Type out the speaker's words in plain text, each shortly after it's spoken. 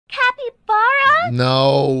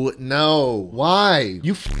No, no. Why?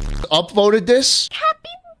 You upvoted this? Capybara.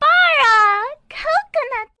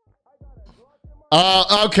 Coconut.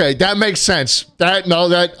 Okay, that makes sense. That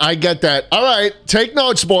I get that. All right, take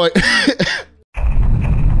notes, boy.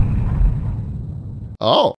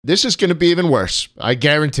 Oh, this is gonna be even worse. I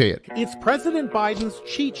guarantee it. It's President Biden's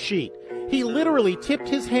cheat sheet. He literally tipped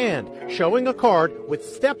his hand, showing a card with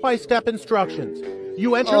step-by-step instructions.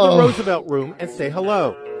 You enter the Roosevelt room and say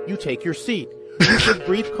hello. You take your seat. You give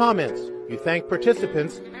brief comments. You thank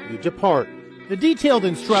participants. You depart. The detailed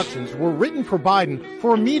instructions were written for Biden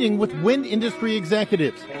for a meeting with wind industry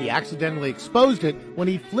executives. He accidentally exposed it when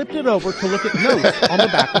he flipped it over to look at notes on the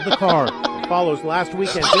back of the card. Follows last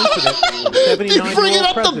weekend's incident when the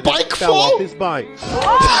 79-year-old president fell off his bike.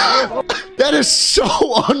 That is so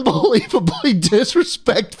unbelievably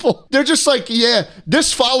disrespectful. They're just like, yeah,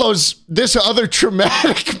 this follows this other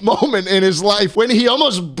traumatic moment in his life when he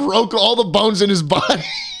almost broke all the bones in his body.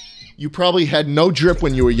 You probably had no drip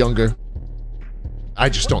when you were younger. I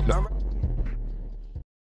just don't know.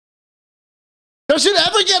 Does it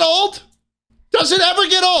ever get old? Does it ever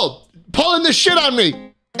get old? Pulling this shit on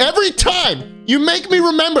me. Every time you make me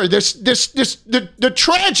remember the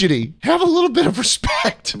tragedy. Have a little bit of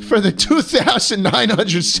respect for the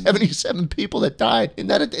 2,977 people that died in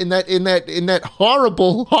that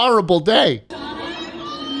horrible day.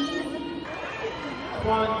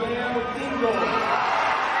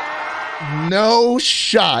 No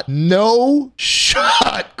shot. No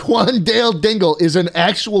shot. Quandale Dingle is an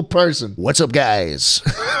actual person. What's up, guys?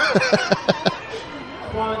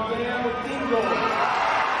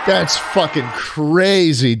 That's fucking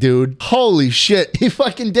crazy, dude. Holy shit. He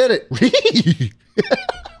fucking did it.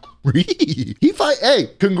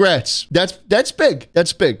 Hey, congrats. That's big.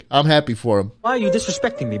 That's big. I'm happy for him. Why are you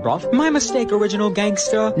disrespecting me, bruv? My mistake, original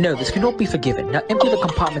gangster. No, this cannot be forgiven. Now empty the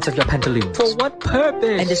compartments of your pantaloons. For what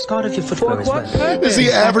purpose? And discard of your footwear as well. Is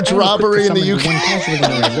the average robbery in the UK?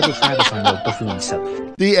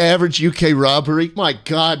 The average UK robbery? My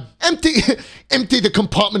God. Empty the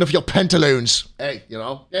compartment of your pantaloons. Hey, you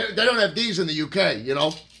know, they don't have these in the UK, you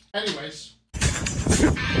know? Anyways.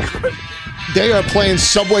 They are playing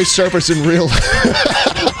Subway Surfers in real life.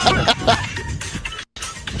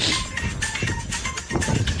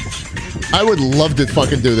 I would love to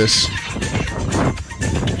fucking do this.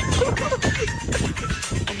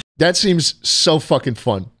 That seems so fucking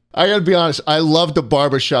fun. I gotta be honest, I love the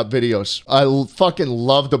barbershop videos. I fucking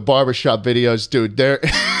love the barbershop videos, dude.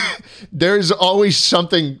 There's always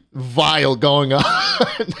something vile going on.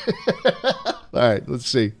 All right, let's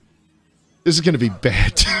see. This is gonna be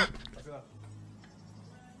bad.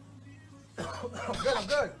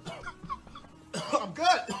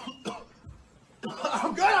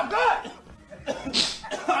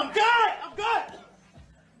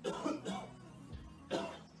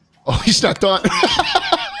 Oh, he's not done.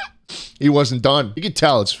 He wasn't done. You can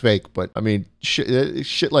tell it's fake, but I mean,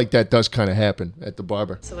 shit like that does kind of happen at the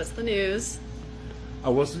barber. So what's the news? I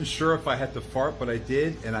wasn't sure if I had to fart, but I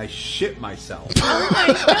did, and I shit myself. Oh my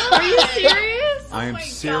God, are you serious? I am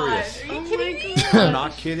serious. Are you kidding me? I'm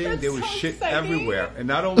not kidding. There was shit everywhere. And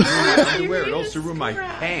not only ruined my underwear, it also ruined my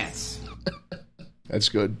pants. That's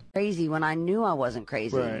good. Crazy when I knew I wasn't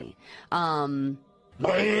crazy. Right.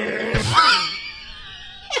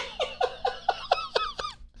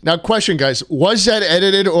 Now, question, guys. Was that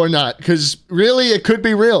edited or not? Because really, it could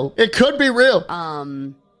be real. It could be real.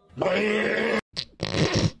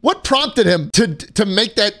 What prompted him to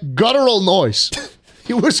make that guttural noise?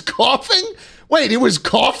 He was coughing? Wait, he was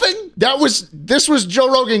coughing? This was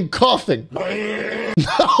Joe Rogan coughing.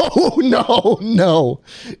 No.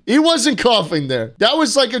 He wasn't coughing there. That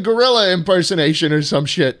was like a gorilla impersonation or some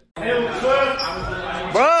shit.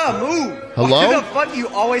 Bruh, move. Hello? Why the fuck you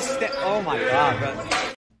always oh my God, bro.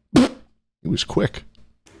 He was quick.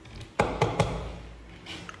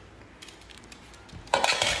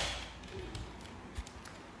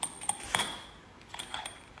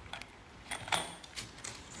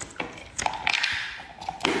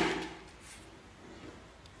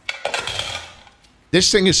 This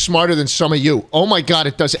thing is smarter than some of you. Oh my God,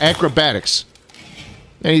 it does acrobatics.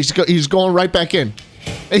 And he's going right back in.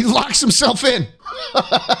 And he locks himself in.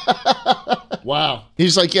 Wow.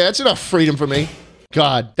 He's like, yeah, that's enough freedom for me.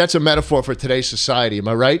 God, that's a metaphor for today's society, am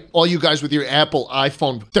I right? All you guys with your Apple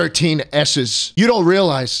iPhone 13S's, you don't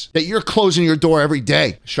realize that you're closing your door every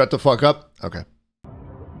day. Shut the fuck up. Okay.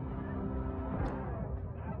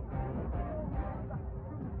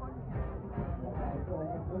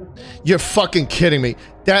 You're fucking kidding me.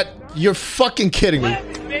 You're fucking kidding me.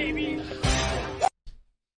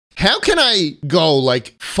 How can I go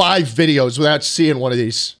like 5 videos without seeing one of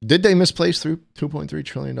these? Did they misplace through $2.3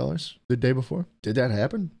 trillion the day before? Did that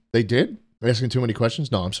happen? They did? Am I asking too many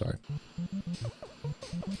questions? No, I'm sorry.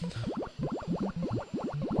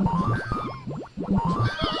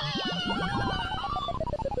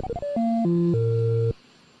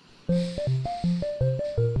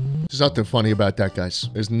 There's nothing funny about that, guys.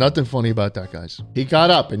 There's nothing funny about that, guys. He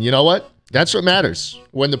got up, and you know what? That's what matters.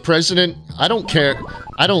 When the president, I don't care.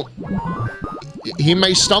 He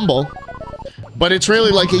may stumble, but it's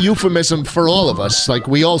really like a euphemism for all of us. Like,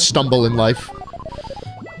 we all stumble in life.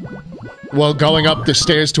 While going up the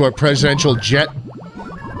stairs to a presidential jet.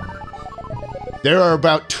 There are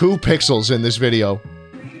about 2 pixels in this video.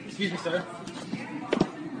 Excuse me, sir.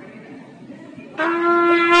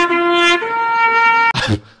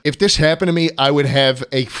 If this happened to me, I would have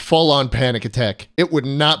a full-on panic attack. It would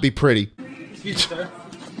not be pretty. Excuse me, sir.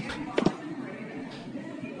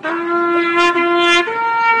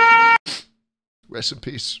 Rest in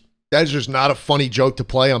peace. That is just not a funny joke to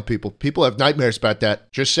play on people. People have nightmares about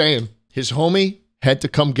that. Just saying. His homie had to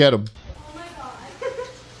come get him.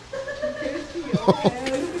 Oh my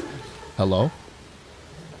God. Hello?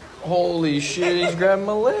 Holy shit, he's grabbing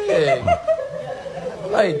my leg.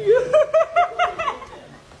 Like...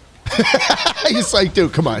 He's like,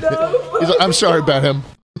 dude, come on. No. He's like, I'm sorry about him.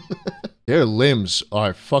 Their limbs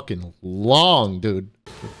are fucking long, dude.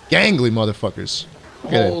 Gangly motherfuckers.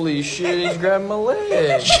 Holy shit, he's grabbing my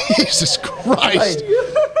leg. Jesus Christ.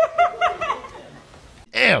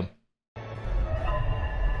 Damn.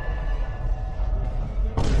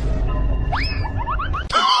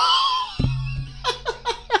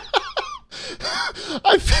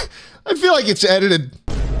 I feel like it's edited.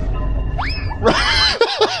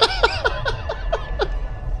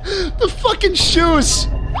 The fucking shoes.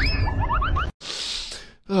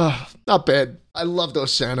 Not bad. I love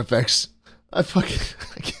those sound effects. I fucking...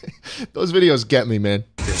 those videos get me, man.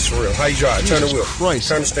 It's for real. How you drive? Turn the wheel. Christ.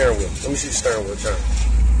 Turn the steering wheel. Let me see the steering wheel. Turn.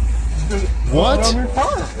 What?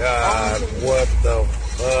 God, what the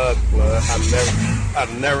fuck, blood?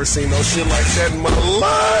 I've never seen no shit like that in my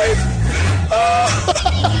life.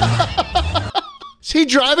 Is he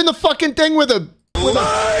driving the fucking thing with a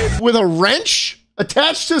wrench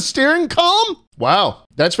attached to the steering column? Wow,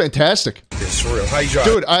 that's fantastic. It's real. How you drive?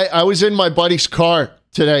 Dude, I was in my buddy's car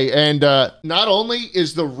today, and not only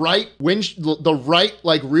is the right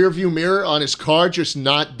like rear view mirror on his car just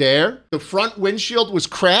not there, the front windshield was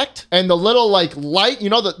cracked, and the little like light, you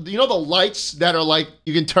know the lights that are like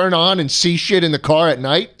you can turn on and see shit in the car at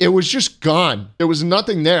night, it was just gone. There was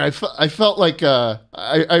nothing there. I felt like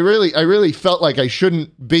I really felt like I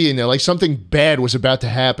shouldn't be in there, like something bad was about to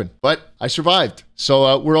happen, but I survived,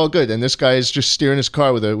 so we're all good. And this guy is just steering his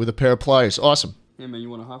car with a pair of pliers. Awesome. Hey man, you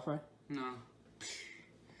want a hot fry? No.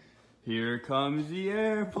 Here comes the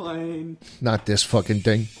airplane. Not this fucking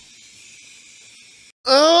thing.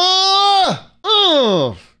 Oh,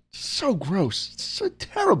 so gross. So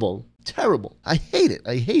terrible. Terrible. I hate it.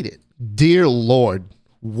 I hate it. Dear Lord,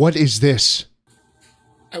 what is this?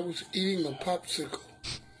 I was eating a popsicle,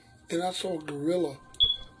 and I saw a gorilla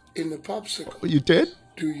in the popsicle. You did?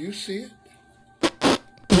 Do you see it?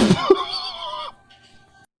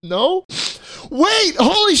 No? Wait!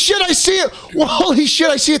 Holy shit, I see it! Well, holy shit,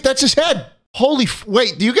 I see it. That's his head. Holy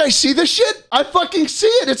wait, do you guys see this shit? I fucking see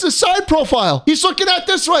it. It's a side profile. He's looking at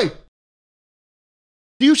this way.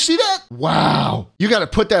 Do you see that? Wow. You got to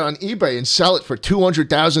put that on eBay and sell it for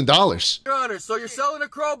 $200,000. Your Honor, so you're selling a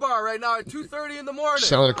crowbar right now at 2:30 in the morning.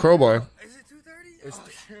 Selling a crowbar. Is it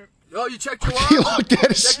 2:30? Oh, you checked your watch? He looked at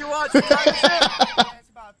his... Check your watch. What time is it? That's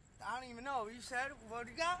about, I don't even know. You said, what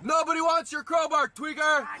do you got? Nobody wants your crowbar, tweaker.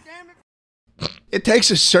 God damn it. It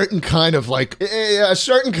takes a certain kind of a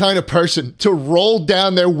certain kind of person to roll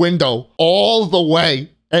down their window all the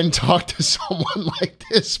way and talk to someone like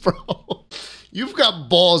this, bro. You've got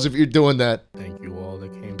balls if you're doing that. Thank you all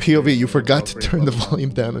that came. POV, you forgot to turn the volume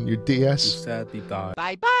down on your DS. You sadly died.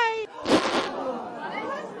 Bye-bye.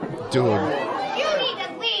 Dude. You need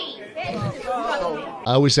to leave.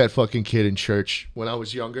 I was that fucking kid in church when I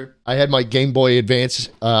was younger. I had my Game Boy Advance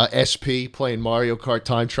SP playing Mario Kart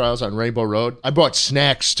Time Trials on Rainbow Road. I brought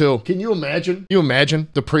snacks too. Can you imagine? Can you imagine?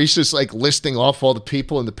 The priest is like listing off all the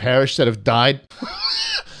people in the parish that have died.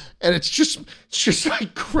 And it's just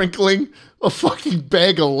like crinkling a fucking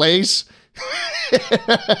bag of Lay's.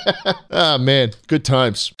 Ah, man. Good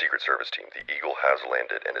times. Secret Service team, the Eagle has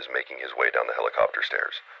landed and is making his way down the helicopter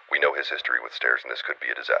stairs. We know his history with stairs, and this could be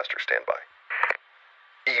a disaster. Stand by.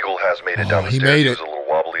 Eagle has made it down the stairs. Made it. He was a little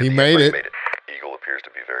wobbly at He the made end, it. but he made it. Eagle appears appears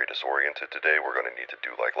to be very disoriented today, we're going to need to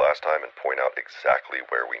do like last time and point out exactly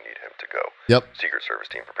where we need him to go. Yep. Secret Service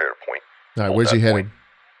team, prepare to point. All right, where's he heading?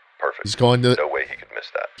 Perfect. He's going to... No way he could miss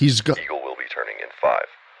that. Eagle will be turning in 5,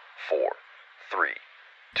 4, 3,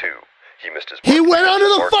 2. He missed his mark. He went under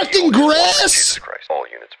the fucking grass? Jesus Christ. All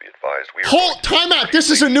units be advised. We are Hold, time out. This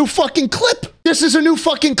is a new fucking clip. This is a new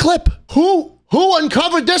fucking clip. Who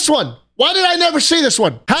uncovered this one? Why did I never see this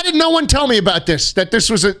one? How did no one tell me about this? That this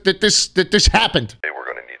happened? We're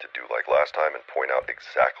going to need to do like last time and point out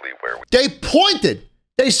exactly where we... They pointed.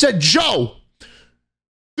 They said, Joe,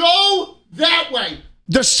 go that way.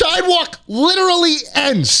 The sidewalk literally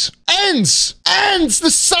ends. Ends.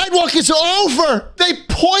 The sidewalk is over. They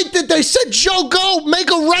pointed. They said, Joe, go.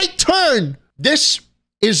 Make a right turn. This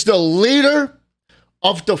is the leader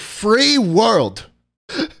of the free world.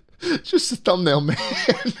 Just a thumbnail, man.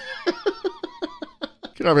 I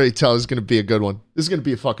can already tell this is going to be a good one. This is going to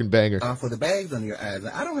be a fucking banger. For the bags under your eyes,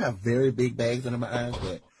 I don't have very big bags under my eyes,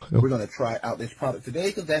 but we're going to try out this product today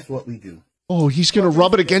because that's what we do. Oh, he's going to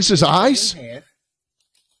rub it against his eyes?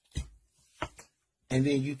 And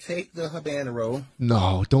then you take the habanero.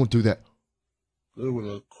 No, don't do that. With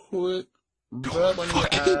a quick rub on your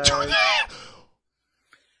eyes.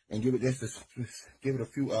 And give it just give it a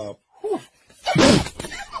few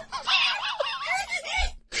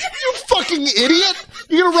You fucking idiot!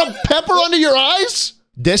 You're gonna rub pepper under your eyes?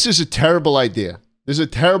 This is a terrible idea. This is a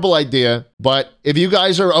terrible idea, but if you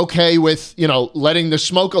guys are okay with, you know, letting the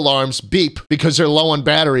smoke alarms beep because they're low on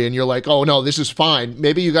battery and you're like, oh no, this is fine,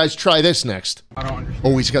 maybe you guys try this next. I don't understand.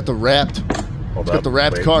 Oh, he's got the wrapped. He's got the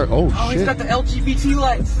wrapped car. Oh, shit. He's got the LGBT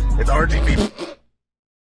lights. It's RGB.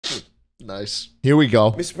 Nice. Here we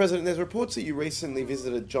go. Mr. President, there's reports that you recently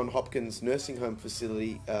visited John Hopkins nursing home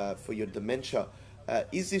facility for your dementia.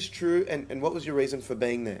 Is this true, and what was your reason for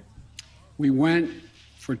being there? We went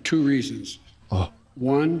for 2 reasons. Oh.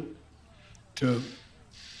 One, to...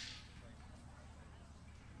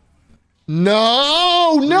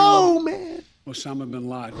 No, man. Osama bin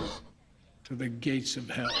Laden to the gates of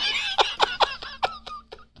hell.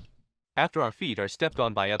 After our feet are stepped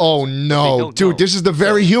on by others. Oh no, dude, this is the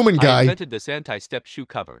very human guy. I invented this anti-step shoe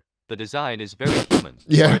cover. The design is very human.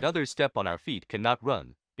 Yeah. When others step on our feet cannot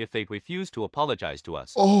run. If they refuse to apologize to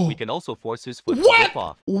us, we can also force his foot to rip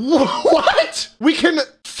off. What? We can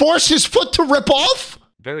force his foot to rip off?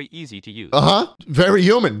 Very easy to use. Very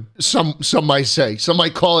human. Some might say. Some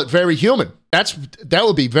might call it very human. That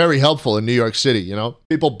would be very helpful in New York City, you know?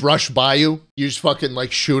 People brush by you. You just fucking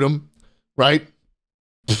like shoot them, right?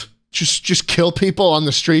 Just kill people on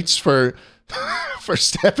the streets for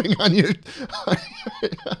stepping on your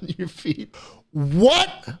feet.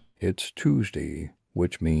 What? It's Tuesday,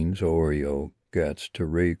 which means Oreo gets to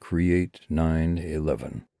recreate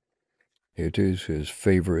 9/11. It is his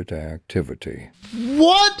favorite activity.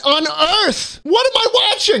 What on earth? What am I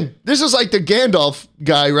watching? This is like the Gandalf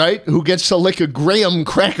guy, right? Who gets to lick a graham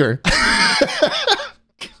cracker. God,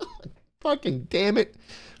 fucking damn it.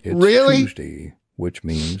 It's really? Tuesday, which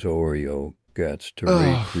means Oreo gets to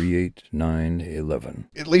recreate 9/11.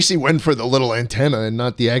 At least he went for the little antenna and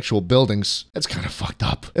not the actual buildings. That's kind of fucked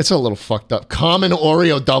up. It's a little fucked up. Common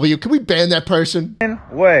Oreo W. Can we ban that person?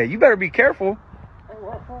 Way, you better be careful.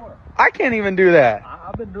 I can't even do that.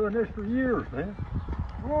 I've been doing this for years, man.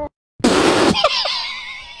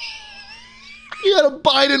 You had a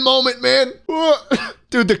Biden moment, man.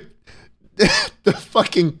 Dude, the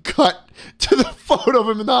fucking cut to the photo of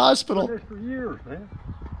him in the hospital. I've been doing this for years, man.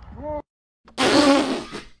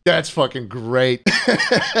 That's fucking great.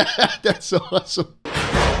 That's awesome.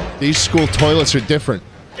 These school toilets are different.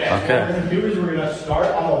 Okay. What we're going to do is we're going to start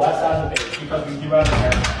on the left side of the base because we do have an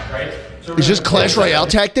air, right? So is this Clash Royale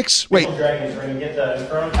tactics? Wait. Dragons, we're going to get the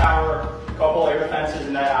Inferno Tower, a couple air defenses,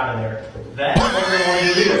 and that out of there. Then what we're going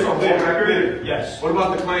to do is record. Yes. What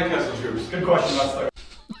about the Clan Castle troops? Good question. That's there.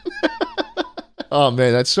 Oh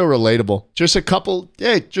man, that's so relatable. Just a couple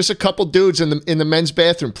dudes in the men's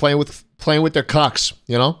bathroom playing with their cocks,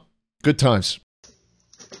 you know? Good times.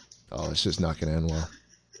 Oh, this is not gonna end well.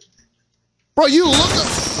 Bro, you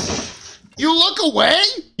look away?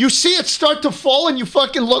 You see it start to fall and you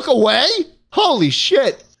fucking look away? Holy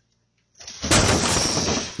shit.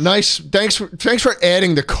 Nice. Thanks for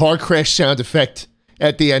adding the car crash sound effect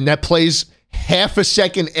at the end. That plays half a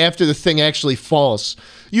second after the thing actually falls.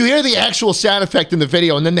 You hear the actual sound effect in the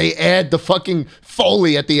video and then they add the fucking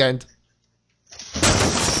Foley at the end.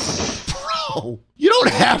 Bro, you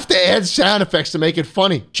don't have to add sound effects to make it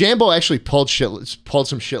funny. Jambo actually pulled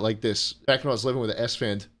some shit like this back when I was living with an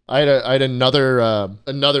S-fan. I had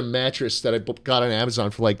another mattress that I got on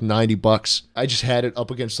Amazon for like 90 bucks. I just had it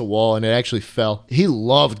up against the wall and it actually fell. He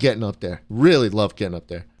loved getting up there. Really loved getting up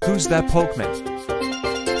there. Who's that Pokemon?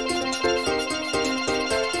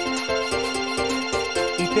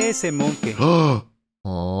 Ese monkey.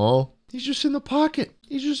 Oh, he's just in the pocket.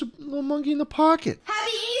 He's just a little monkey in the pocket.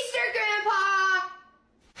 Happy Easter, Grandpa!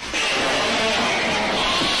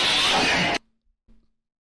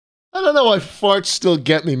 I don't know why farts still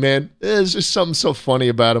get me, man. There's just something so funny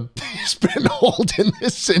about him. He's been holding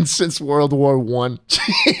this since World War I.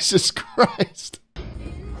 Jesus Christ.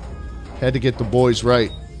 Had to get the boys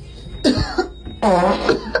right.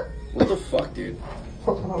 What the fuck, dude?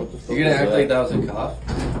 You're gonna act like that was a cough?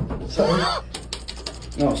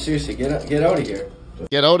 No, seriously, get out of here.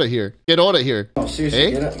 Get out of here. Get out of here. No,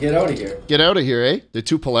 seriously, eh? get out of here. Get out of here, eh? They're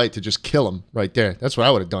too polite to just kill him right there. That's what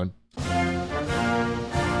I would have done.